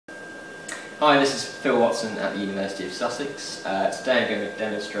Hi, this is Phil Watson at the University of Sussex. Today I'm going to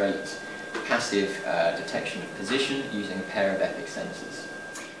demonstrate passive detection of position using a pair of EPIC sensors.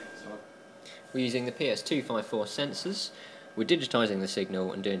 We're using the PS254 sensors. We're digitising the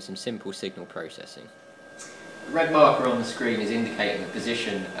signal and doing some simple signal processing. The red marker on the screen is indicating the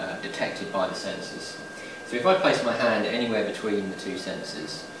position detected by the sensors. So if I place my hand anywhere between the two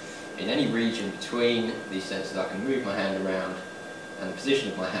sensors, in any region between these sensors I can move my hand around and the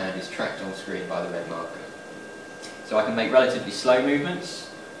position of my hand is tracked on screen by the red marker. So I can make relatively slow movements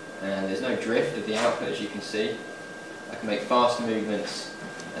and there's no drift of the output, as you can see. I can make faster movements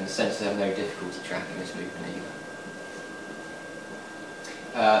and the sensors have no difficulty tracking this movement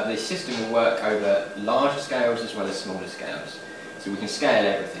either. The system will work over larger scales as well as smaller scales. So we can scale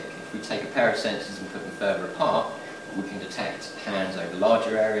everything. If we take a pair of sensors and put them further apart, we can detect hands over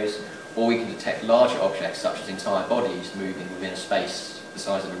larger areas, or we can detect larger objects such as entire bodies moving within a space the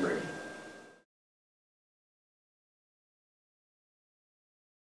size of a room.